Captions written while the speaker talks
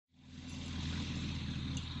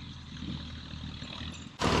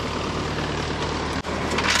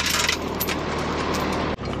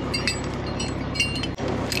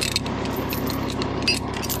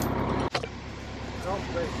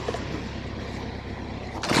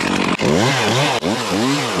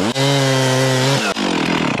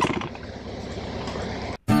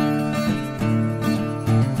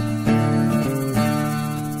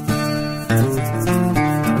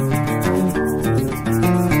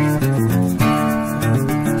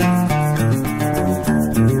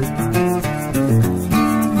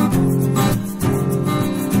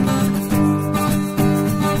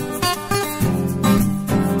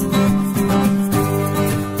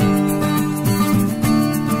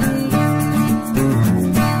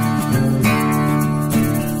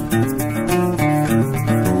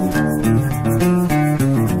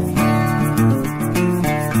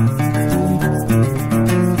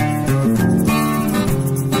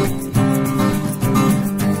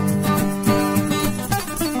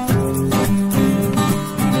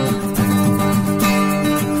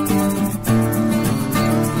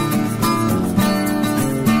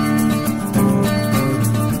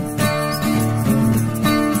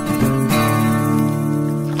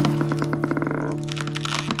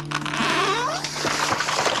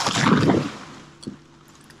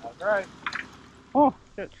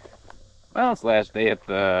Well, it's the last day at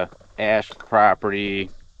the Ash property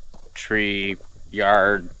tree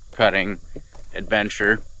yard cutting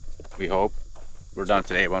adventure. We hope we're done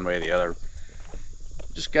today, one way or the other.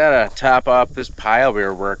 Just gotta top off this pile we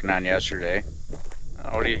were working on yesterday.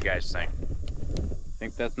 What do you guys think?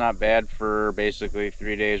 Think that's not bad for basically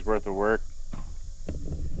 3 days worth of work.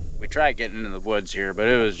 We tried getting into the woods here, but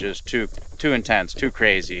it was just too intense, too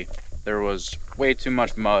crazy. There was way too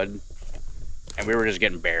much mud, and we were just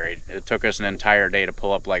getting buried. It took us an entire day to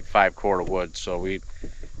pull up like 5 cord of wood, so we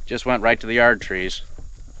just went right to the yard trees,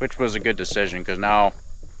 which was a good decision because now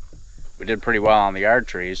we did pretty well on the yard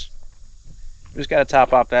trees. We just got to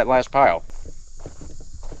top off that last pile.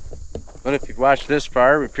 But if you've watched this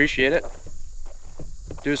far, we appreciate it.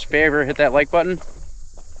 Do us a favor, hit that like button,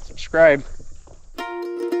 subscribe.